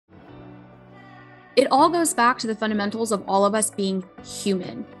It all goes back to the fundamentals of all of us being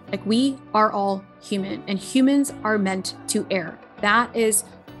human. Like, we are all human, and humans are meant to err. That is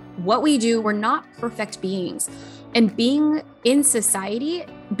what we do. We're not perfect beings. And being in society,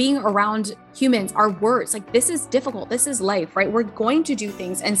 being around humans, our words, like, this is difficult. This is life, right? We're going to do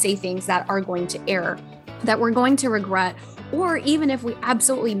things and say things that are going to err, that we're going to regret, or even if we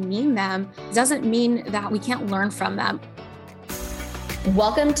absolutely mean them, doesn't mean that we can't learn from them.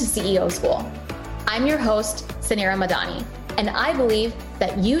 Welcome to CEO School. I'm your host, Suneera Madani, and I believe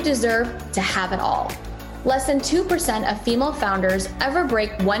that you deserve to have it all. Less than 2% of female founders ever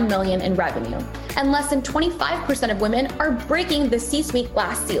break 1 million in revenue, and less than 25% of women are breaking the C-suite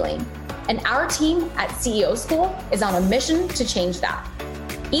glass ceiling. And our team at CEO School is on a mission to change that.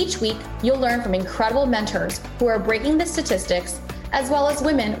 Each week, you'll learn from incredible mentors who are breaking the statistics, as well as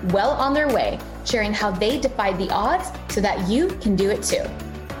women well on their way, sharing how they defied the odds so that you can do it too.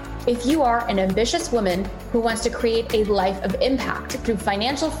 If you are an ambitious woman who wants to create a life of impact through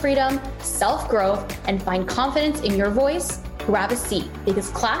financial freedom, self-growth, and find confidence in your voice, grab a seat because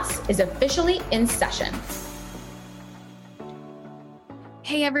class is officially in session.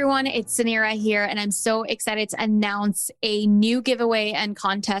 Hey everyone, it's Suneera here, and I'm so excited to announce a new giveaway and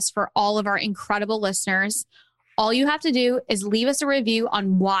contest for all of our incredible listeners. All you have to do is leave us a review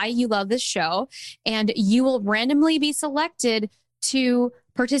on why you love this show, and you will randomly be selected to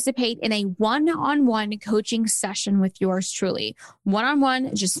participate in a one-on-one coaching session with yours truly.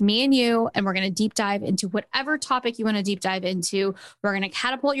 One-on-one, just me and you, and we're going to deep dive into whatever topic you want to deep dive into. We're going to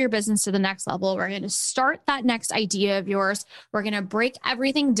catapult your business to the next level. We're going to start that next idea of yours. We're going to break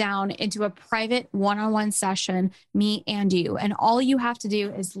everything down into a private one-on-one session, me and you. And all you have to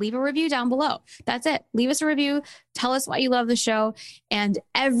do is leave a review down below. That's it. Leave us a review. Tell us why you love the show. And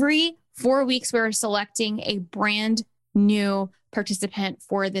every 4 weeks, we're selecting a brand new participant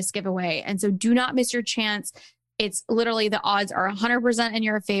for this giveaway. And so do not miss your chance. It's literally, the odds are 100% in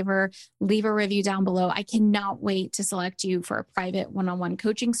your favor. Leave a review down below. I cannot wait to select you for a private one-on-one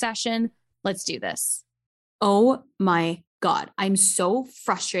coaching session. Let's do this. Oh my God. I'm so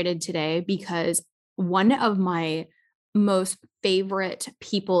frustrated today because one of my most favorite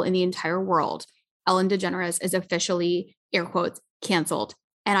people in the entire world, Ellen DeGeneres, is officially, air quotes, canceled.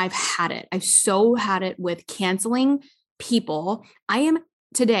 And I've had it. I've so had it with canceling people. I am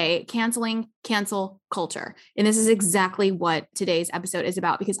today canceling cancel culture. And this is exactly what today's episode is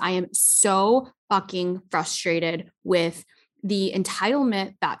about, because I am so fucking frustrated with the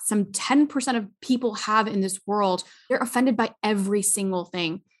entitlement that some 10% of people have in this world. They're offended by every single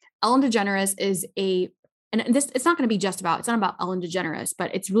thing. Ellen DeGeneres is and this, it's not going to be just about, it's not about Ellen DeGeneres,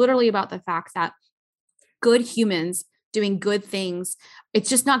 but it's literally about the fact that good humans doing good things, it's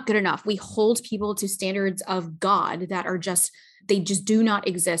just not good enough. We hold people to standards of God that are they just do not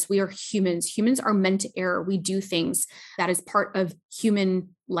exist. We are humans. Humans are meant to err. We do things that is part of human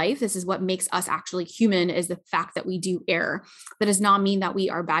life. This is what makes us actually human, is the fact that we do err. That does not mean that we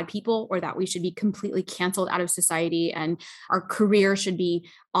are bad people or that we should be completely canceled out of society and our career should be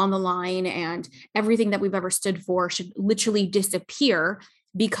on the line and everything that we've ever stood for should literally disappear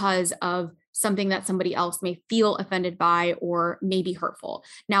because of something that somebody else may feel offended by or may be hurtful.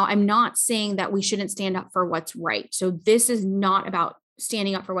 Now, I'm not saying that we shouldn't stand up for what's right. So this is not about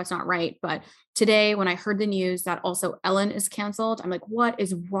standing up for what's not right. But today, when I heard the news that also Ellen is canceled, I'm like, what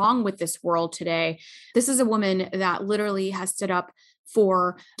is wrong with this world today? This is a woman that literally has stood up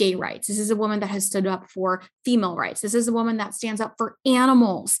for gay rights. This is a woman that has stood up for female rights. This is a woman that stands up for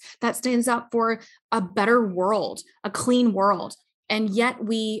animals, that stands up for a better world, a clean world. And yet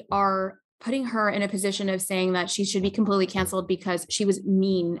we are putting her in a position of saying that she should be completely canceled because she was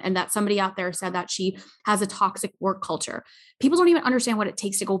mean and that somebody out there said that she has a toxic work culture. People don't even understand what it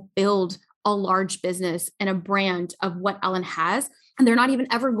takes to go build a large business and a brand of what Ellen has. And they're not even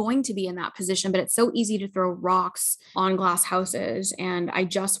ever going to be in that position, but it's so easy to throw rocks on glass houses. And I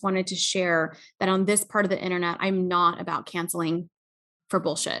just wanted to share that on this part of the internet, I'm not about canceling for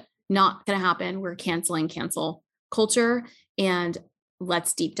bullshit. Not going to happen. We're canceling cancel culture. And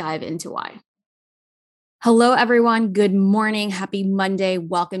let's deep dive into why. Hello, everyone. Good morning. Happy Monday.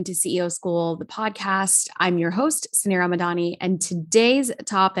 Welcome to CEO School, the podcast. I'm your host, Suneera Madani. And today's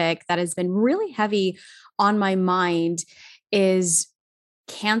topic that has been really heavy on my mind is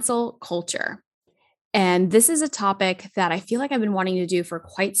cancel culture. And this is a topic that I feel like I've been wanting to do for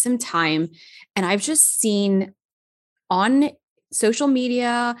quite some time. And I've just seen on social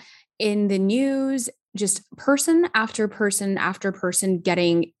media, in the news, just person after person after person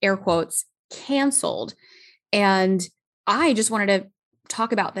getting, air quotes, canceled. And I just wanted to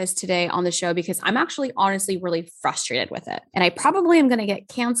talk about this today on the show because I'm actually honestly really frustrated with it. And I probably am going to get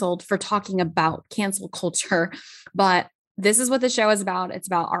canceled for talking about cancel culture, but this is what the show is about. It's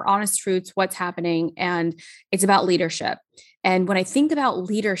about our honest truths, what's happening, and it's about leadership. And when I think about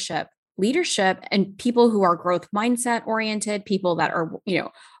leadership and people who are growth mindset oriented, people that are,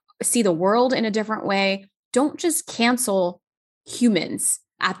 see the world in a different way, don't just cancel humans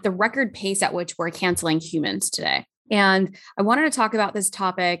at the record pace at which we're canceling humans today. And I wanted to talk about this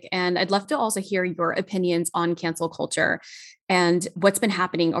topic, and I'd love to also hear your opinions on cancel culture and what's been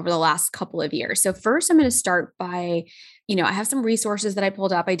happening over the last couple of years. So first, I'm going to start by, I have some resources that I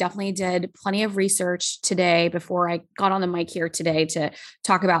pulled up. I definitely did plenty of research today before I got on the mic here today to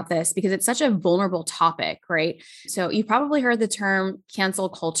talk about this because it's such a vulnerable topic, right? So you probably heard the term cancel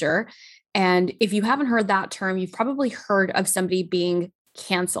culture. And if you haven't heard that term, you've probably heard of somebody being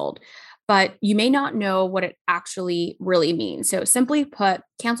canceled, but you may not know what it actually really means. So simply put,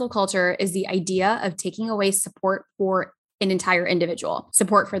 cancel culture is the idea of taking away support for an entire individual,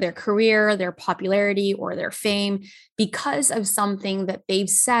 support for their career, their popularity, or their fame because of something that they've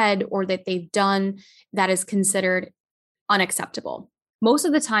said or that they've done that is considered unacceptable. Most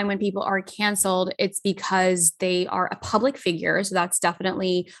of the time when people are canceled, it's because they are a public figure. So that's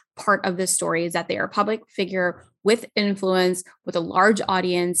definitely part of the story, is that they are a public figure with influence, with a large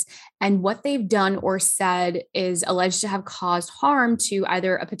audience, and what they've done or said is alleged to have caused harm to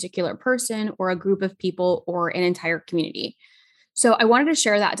either a particular person or a group of people or an entire community. So I wanted to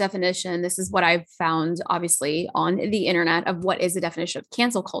share that definition. This is what I've found, obviously, on the internet of what is the definition of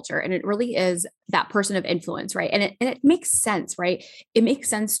cancel culture. And it really is that person of influence, right? And it makes sense, right? It makes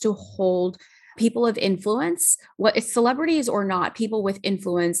sense to hold people of influence, what it's celebrities or not, people with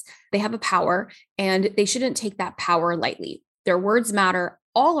influence, they have a power and they shouldn't take that power lightly. Their words matter.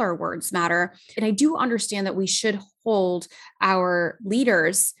 All our words matter. And I do understand that we should hold our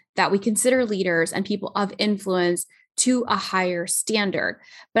leaders that we consider leaders and people of influence to a higher standard.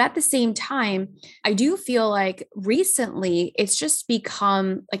 But at the same time, I do feel like recently it's just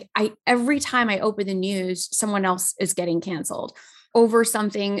become like every time I open the news, someone else is getting canceled over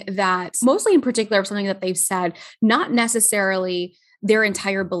something that, mostly in particular, something that they've said, not necessarily their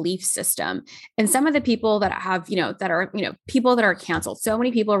entire belief system. And some of the people that have, people that are canceled, so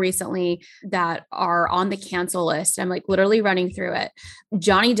many people recently that are on the cancel list, I'm like literally running through it.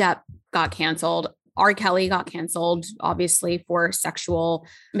 Johnny Depp got canceled. R. Kelly got canceled, obviously, for sexual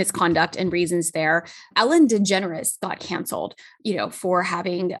misconduct and reasons there. Ellen DeGeneres got canceled, for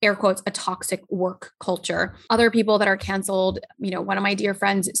having, air quotes, a toxic work culture. Other people that are canceled, one of my dear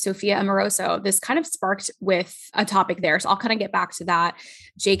friends, Sophia Amoruso, this kind of sparked with a topic there. So I'll kind of get back to that.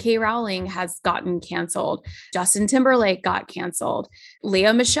 J.K. Rowling has gotten canceled. Justin Timberlake got canceled.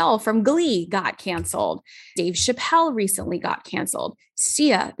 Lea Michele from Glee got canceled. Dave Chappelle recently got canceled.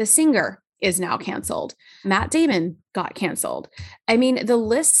 Sia, the singer, is now canceled. Matt Damon got canceled. I mean, the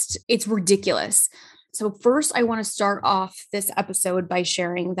list, it's ridiculous. So first, I want to start off this episode by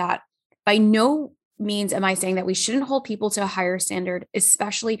sharing that by no means am I saying that we shouldn't hold people to a higher standard,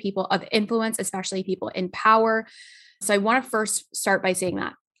 especially people of influence, especially people in power. So I want to first start by saying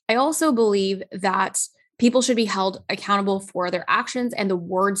that. I also believe that people should be held accountable for their actions and the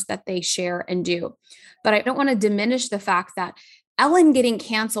words that they share and do. But I don't want to diminish the fact that Ellen getting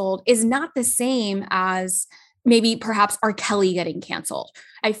canceled is not the same as maybe perhaps R. Kelly getting canceled.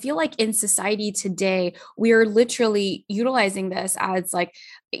 I feel like in society today, we are literally utilizing this as like,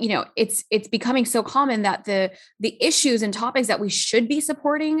 it's becoming so common that the issues and topics that we should be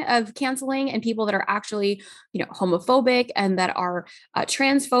supporting of canceling and people that are actually, homophobic and that are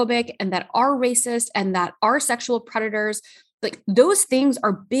transphobic and that are racist and that are sexual predators, like those things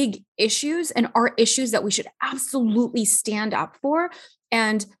are big issues and are issues that we should absolutely stand up for.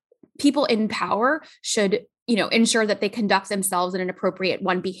 And people in power should, ensure that they conduct themselves in an appropriate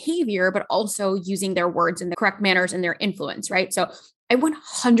behavior, but also using their words in the correct manners and their influence, right? So I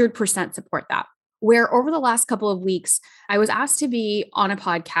 100% support that. Where over the last couple of weeks, I was asked to be on a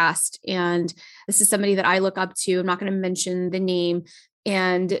podcast, and this is somebody that I look up to. I'm not going to mention the name.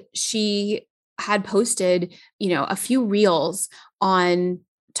 And she had posted, a few reels on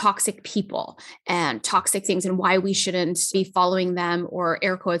toxic people and toxic things and why we shouldn't be following them, or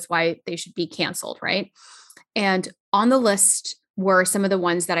air quotes, why they should be canceled, right? And on the list were some of the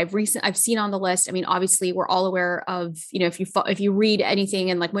ones that I've seen on the list. I mean, obviously, we're all aware of, if you read anything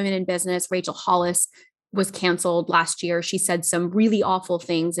in like Women in Business, Rachel Hollis was canceled last year. She said some really awful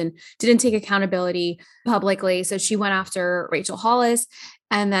things and didn't take accountability publicly. So she went after Rachel Hollis.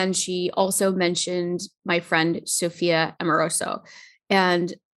 And then she also mentioned my friend, Sophia Amoruso.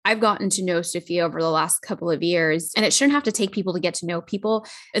 And I've gotten to know Sophia over the last couple of years, and it shouldn't have to take people to get to know people.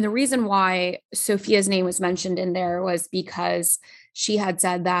 And the reason why Sophia's name was mentioned in there was because she had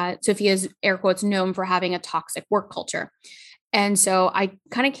said that Sophia's, air quotes, known for having a toxic work culture. And so I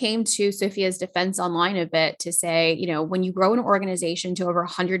kind of came to Sophia's defense online a bit to say, when you grow an organization to over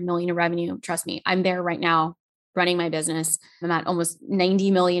 100 million in revenue, trust me, I'm there right now running my business. I'm at almost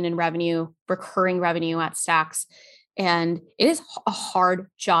 90 million in revenue, recurring revenue at Stacks. And it is a hard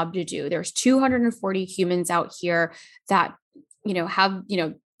job to do. There's 240 humans out here that, have,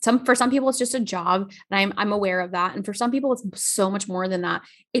 for some people, it's just a job. And I'm aware of that. And for some people, it's so much more than that.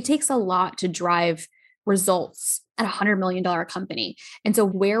 It takes a lot to drive results at $100 million company. And so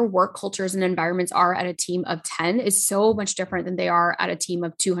where work cultures and environments are at a team of 10 is so much different than they are at a team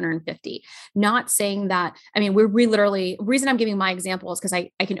of 250. Not saying that, we literally, reason I'm giving my example is because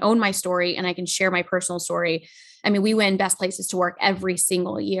I can own my story and I can share my personal story. We win best places to work every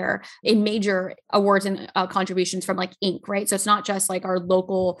single year in major awards and contributions from like Inc., right? So it's not just like our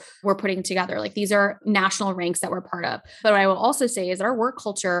local we're putting together, like these are national ranks that we're part of. But what I will also say is that our work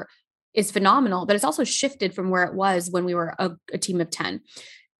culture is phenomenal, but it's also shifted from where it was when we were a team of 10.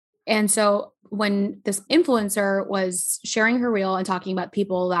 And so when this influencer was sharing her reel and talking about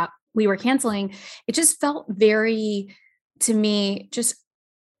people that we were canceling, it just felt very, to me,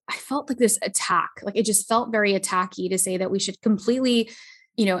 I felt like this attack. Like it just felt very attacky to say that we should completely,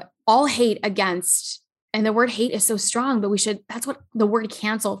 all hate against, and the word hate is so strong, but that's what the word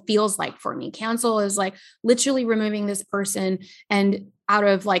cancel feels like for me. Cancel is like literally removing this person and out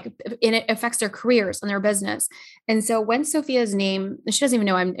of and it affects their careers and their business. And so when Sophia's name, she doesn't even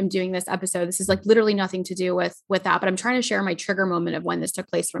know I'm doing this episode. This is like literally nothing to do with that, but I'm trying to share my trigger moment of when this took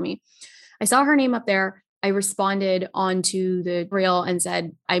place for me. I saw her name up there. I responded onto the reel and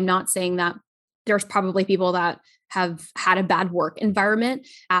said, I'm not saying that there's probably people that have had a bad work environment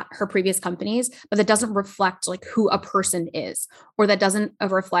at her previous companies, but that doesn't reflect like who a person is, or that doesn't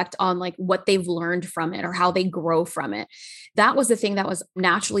reflect on like what they've learned from it or how they grow from it. That was the thing that was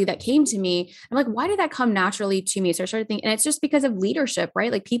naturally that came to me. I'm like, why did that come naturally to me? So I started thinking, and it's just because of leadership, right?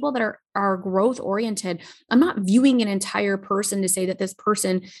 Like people that are growth oriented. I'm not viewing an entire person to say that this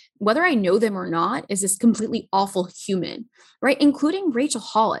person, whether I know them or not, is this completely awful human, right? Including Rachel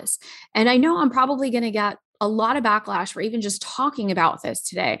Hollis. And I know I'm probably going to get a lot of backlash for even just talking about this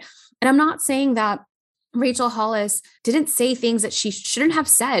today. And I'm not saying that Rachel Hollis didn't say things that she shouldn't have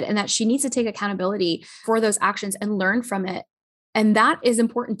said and that she needs to take accountability for those actions and learn from it. And that is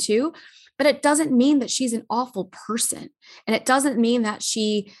important too. But it doesn't mean that she's an awful person. And it doesn't mean that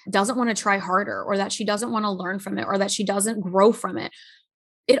she doesn't want to try harder or that she doesn't want to learn from it or that she doesn't grow from it.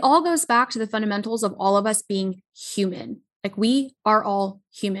 It all goes back to the fundamentals of all of us being human. Like we are all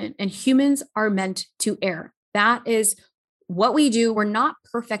human and humans are meant to err. That is what we do. We're not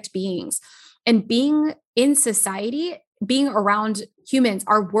perfect beings. And being in society, being around humans,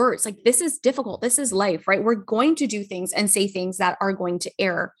 our words, like this is difficult. This is life, right? We're going to do things and say things that are going to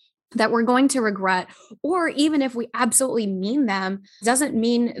err, that we're going to regret, or even if we absolutely mean them, doesn't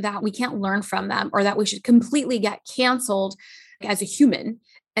mean that we can't learn from them or that we should completely get canceled as a human.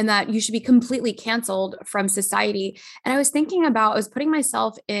 And that you should be completely canceled from society. And I was putting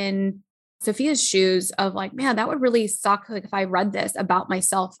myself in Sophia's shoes of like, man, that would really suck. Like if I read this about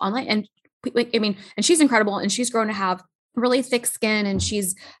myself online and and she's incredible and she's grown to have really thick skin. And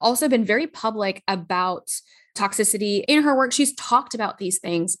she's also been very public about toxicity in her work. She's talked about these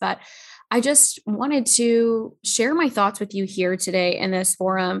things, but I just wanted to share my thoughts with you here today in this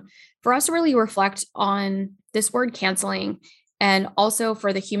forum for us to really reflect on this word canceling and also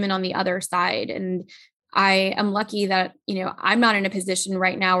for the human on the other side. And I am lucky that, I'm not in a position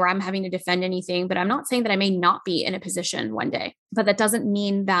right now where I'm having to defend anything, but I'm not saying that I may not be in a position one day, but that doesn't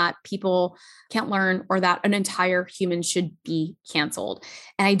mean that people can't learn or that an entire human should be canceled.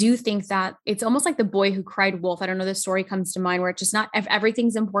 And I do think that it's almost like the boy who cried wolf. I don't know, this story comes to mind where it's just not, if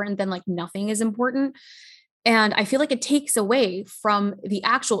everything's important, then like nothing is important. And I feel like it takes away from the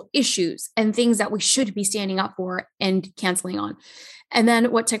actual issues and things that we should be standing up for and canceling on. And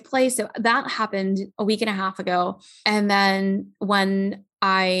then what took place, so that happened a week and a half ago. And then when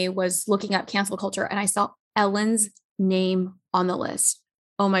I was looking up cancel culture and I saw Ellen's name on the list.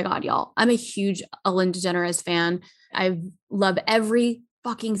 Oh my God, y'all. I'm a huge Ellen DeGeneres fan. I love every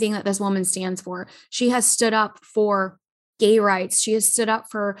fucking thing that this woman stands for. She has stood up for gay rights. She has stood up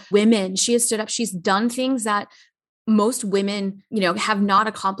for women. She's done things that most women, have not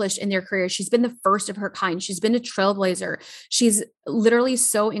accomplished in their career. She's been the first of her kind. She's been a trailblazer. She's literally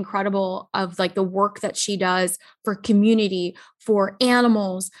so incredible of like the work that she does for community, for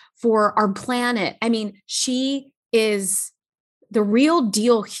animals, for our planet. She is the real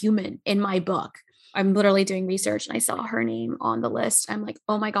deal human in my book. I'm literally doing research and I saw her name on the list. I'm like,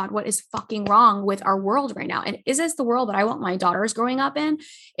 oh my God, what is fucking wrong with our world right now? And is this the world that I want my daughters growing up in?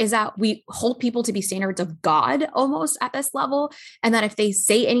 Is that we hold people to be standards of God almost at this level? And that if they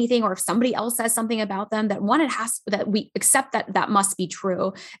say anything or if somebody else says something about them, that one, that we accept that that must be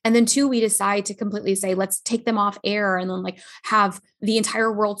true. And then two, we decide to completely say, let's take them off air and then like have the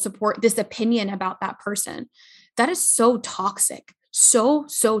entire world support this opinion about that person. That is so toxic. So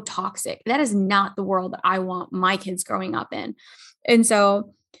toxic. That is not the world that I want my kids growing up in. And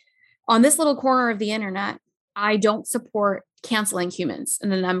so on this little corner of the internet, I don't support canceling humans. And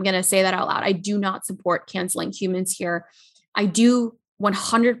then I'm going to say that out loud. I do not support canceling humans here. I do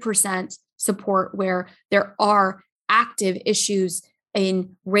 100% support where there are active issues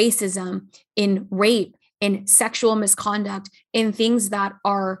in racism, in rape, in sexual misconduct, in things that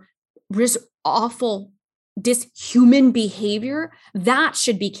are just awful dishuman behavior that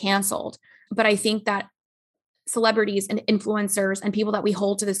should be canceled. But I think that celebrities and influencers and people that we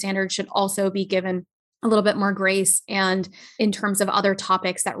hold to the standard should also be given a little bit more grace, and in terms of other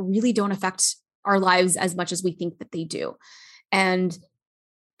topics that really don't affect our lives as much as we think that they do. And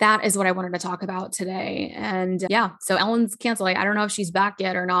that is what I wanted to talk about today. And yeah, so Ellen's canceling. I don't know if she's back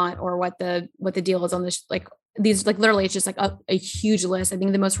yet or not, or what the deal is on this. Like these, like literally, it's just like a huge list. I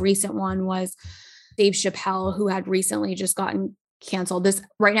think the most recent one was Dave Chappelle, who had recently just gotten canceled. This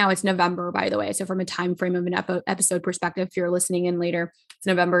right now, it's November, by the way. So from a time frame of an episode perspective, if you're listening in later, it's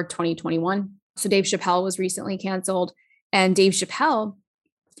November 2021. So Dave Chappelle was recently canceled, and Dave Chappelle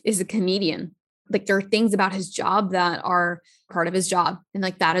is a comedian. Like there are things about his job that are part of his job. And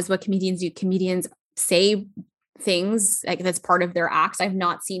like, that is what comedians do. Comedians say things like that's part of their acts. I've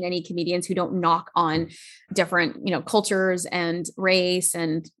not seen any comedians who don't knock on different, cultures and race.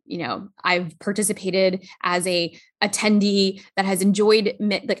 And, I've participated as a attendee that has enjoyed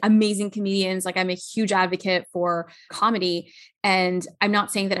like amazing comedians. Like I'm a huge advocate for comedy, and I'm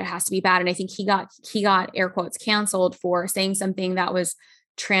not saying that it has to be bad. And I think he got air quotes canceled for saying something that was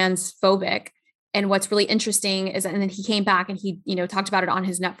transphobic. And what's really interesting is, and then he came back and he, talked about it on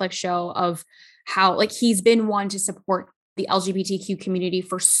his Netflix show of how like he's been one to support the LGBTQ community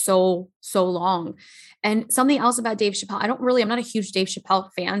for so long. And something else about Dave Chappelle, I'm not a huge Dave Chappelle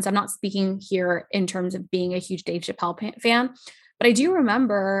fan. So I'm not speaking here in terms of being a huge Dave Chappelle fan, but I do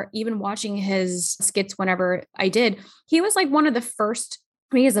remember even watching his skits whenever I did, he was like one of the first,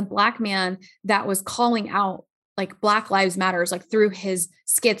 as a Black man that was calling out like Black Lives Matters, like through his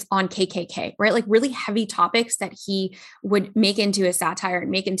skits on KKK, right? Like really heavy topics that he would make into a satire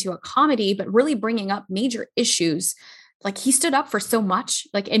and make into a comedy, but really bringing up major issues. Like he stood up for so much,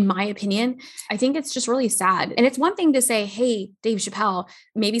 like in my opinion. I think it's just really sad. And it's one thing to say, hey, Dave Chappelle,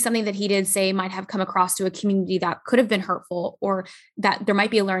 maybe something that he did say might have come across to a community that could have been hurtful, or that there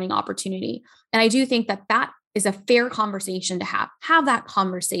might be a learning opportunity. And I do think that is a fair conversation to have that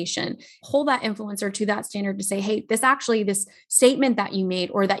conversation, hold that influencer to that standard to say, hey, this statement that you made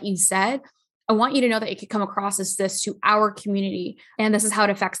or that you said, I want you to know that it could come across as this to our community. And this is how it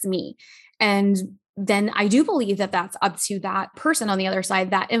affects me. And then I do believe that that's up to that person on the other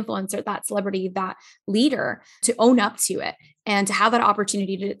side, that influencer, that celebrity, that leader, to own up to it and to have that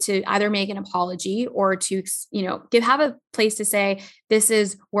opportunity to either make an apology or to, have a place to say, this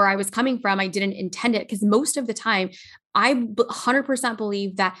is where I was coming from. I didn't intend it. Because most of the time, I 100%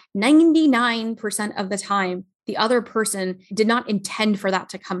 believe that 99% of the time, the other person did not intend for that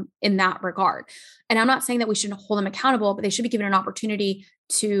to come in that regard. And I'm not saying that we shouldn't hold them accountable, but they should be given an opportunity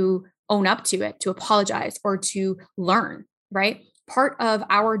to own up to it, to apologize, or to learn, right? Part of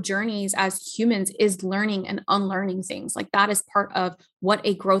our journeys as humans is learning and unlearning things. Like that is part of what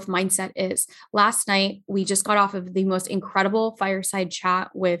a growth mindset is. Last night, we just got off of the most incredible fireside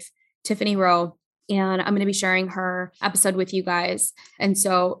chat with Tiffany Rowe, and I'm going to be sharing her episode with you guys. And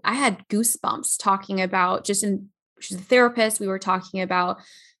so I had goosebumps talking about she's a therapist. We were talking about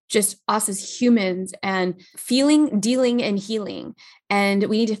just us as humans and feeling, dealing, and healing. And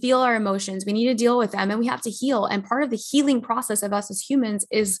we need to feel our emotions. We need to deal with them, and we have to heal. And part of the healing process of us as humans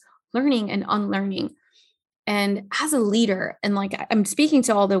is learning and unlearning. And as a leader, and like I'm speaking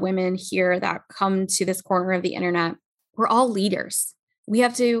to all the women here that come to this corner of the internet, we're all leaders. We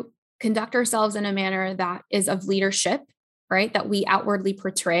have to conduct ourselves in a manner that is of leadership, right? That we outwardly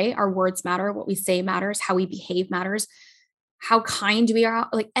portray. Our words matter. What we say matters. How we behave matters. How kind we are,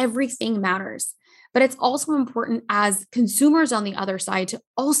 like everything matters. But it's also important as consumers on the other side to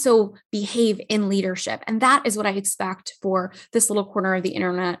also behave in leadership. And that is what I expect for this little corner of the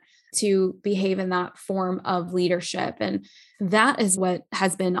internet, to behave in that form of leadership. And that is what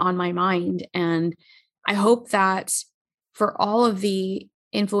has been on my mind. And I hope that for all of the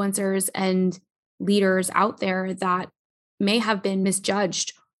influencers and leaders out there that may have been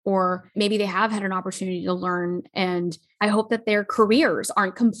misjudged, or maybe they have had an opportunity to learn. And I hope that their careers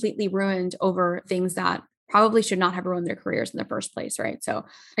aren't completely ruined over things that probably should not have ruined their careers in the first place, right? So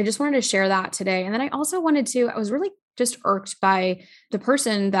I just wanted to share that today. And then I was really just irked by the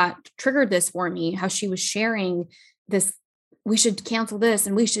person that triggered this for me, how she was sharing this, we should cancel this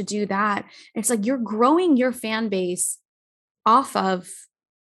and we should do that. And it's like, you're growing your fan base off of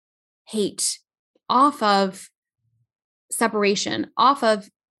hate, off of separation, off of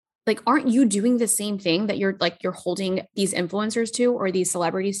aren't you doing the same thing that you're holding these influencers to, or these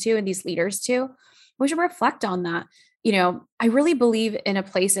celebrities to, and these leaders to? We should reflect on that. I really believe in a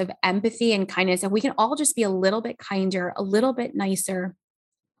place of empathy and kindness, and we can all just be a little bit kinder, a little bit nicer.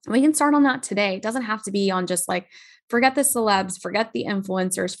 And we can start on that today. It doesn't have to be on just forget the celebs, forget the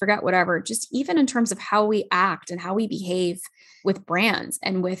influencers, forget whatever, just even in terms of how we act and how we behave with brands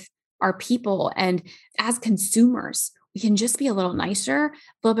and with our people. And as consumers, we can just be a little nicer, a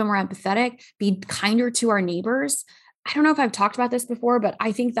little bit more empathetic, be kinder to our neighbors. I don't know if I've talked about this before, but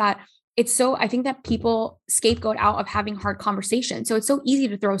I think that people scapegoat out of having hard conversations. So it's so easy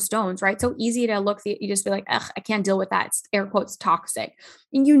to throw stones, right? So easy to you just be like, ugh, I can't deal with that. It's air quotes toxic.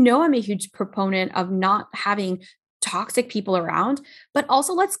 And I'm a huge proponent of not having toxic people around, but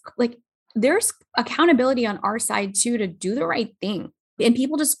also there's accountability on our side too, to do the right thing. And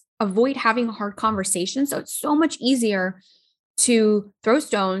people just avoid having hard conversations. So it's so much easier to throw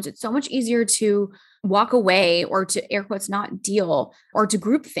stones. It's so much easier to walk away, or to air quotes not deal, or to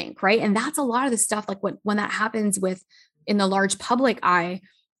groupthink, right? And that's a lot of the stuff, when that happens in the large public eye,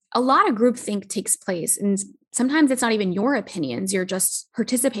 a lot of groupthink takes place. And sometimes it's not even your opinions. You're just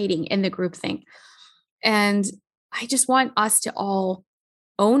participating in the groupthink. And I just want us to all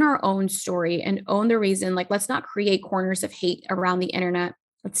own our own story and own the reason. Let's not create corners of hate around the internet.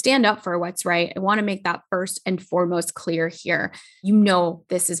 Let's stand up for what's right. I want to make that first and foremost clear here.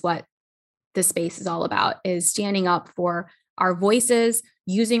 This is what this space is all about, is standing up for our voices,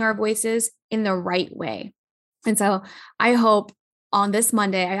 using our voices in the right way. And so I hope on this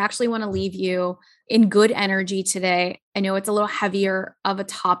Monday, I actually want to leave you in good energy today. I know it's a little heavier of a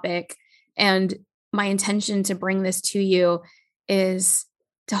topic, and my intention to bring this to you is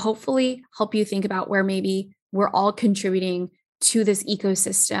to hopefully help you think about where maybe we're all contributing to this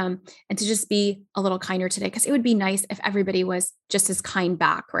ecosystem, and to just be a little kinder today, because it would be nice if everybody was just as kind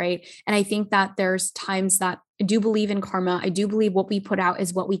back, right? And I think that there's times that I do believe in karma. I do believe what we put out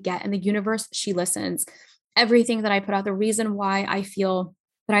is what we get, and the universe, she listens. Everything that I put out, the reason why I feel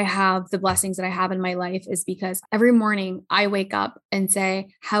that I have the blessings that I have in my life is because every morning I wake up and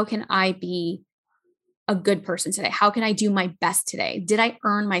say, how can I be a good person today? How can I do my best today? Did I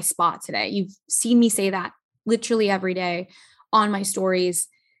earn my spot today? You've seen me say that literally every day on my stories,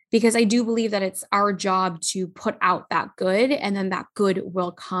 because I do believe that it's our job to put out that good, and then that good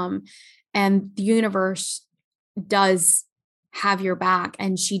will come. And the universe does have your back,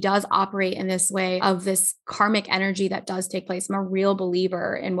 and she does operate in this way of this karmic energy that does take place. I'm a real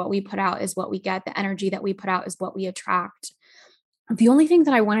believer in what we put out is what we get. The energy that we put out is what we attract. The only thing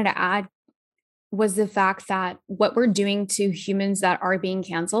that I wanted to add was the fact that what we're doing to humans that are being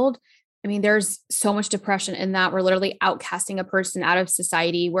canceled, I mean, there's so much depression in that. We're literally outcasting a person out of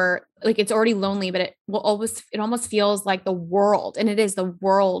society, where it's already lonely, but it almost feels like the world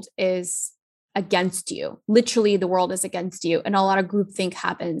is against you. Literally, the world is against you. And a lot of groupthink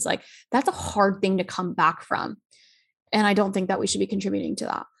happens. That's a hard thing to come back from. And I don't think that we should be contributing to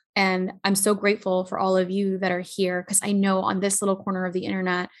that. And I'm so grateful for all of you that are here, because I know on this little corner of the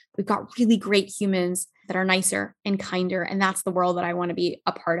internet, we've got really great humans that are nicer and kinder. And that's the world that I want to be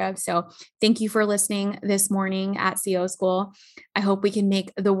a part of. So thank you for listening this morning at CEO School. I hope we can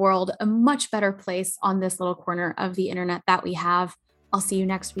make the world a much better place on this little corner of the internet that we have. I'll see you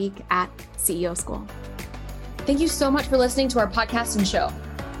next week at CEO School. Thank you so much for listening to our podcast and show.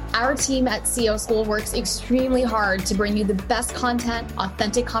 Our team at CEO School works extremely hard to bring you the best content,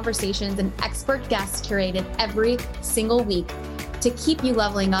 authentic conversations, and expert guests curated every single week to keep you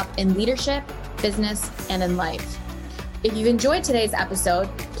leveling up in leadership, business, and in life. If you've enjoyed today's episode,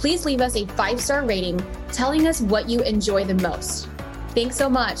 please leave us a 5-star rating telling us what you enjoy the most. Thanks so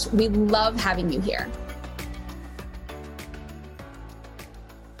much. We love having you here.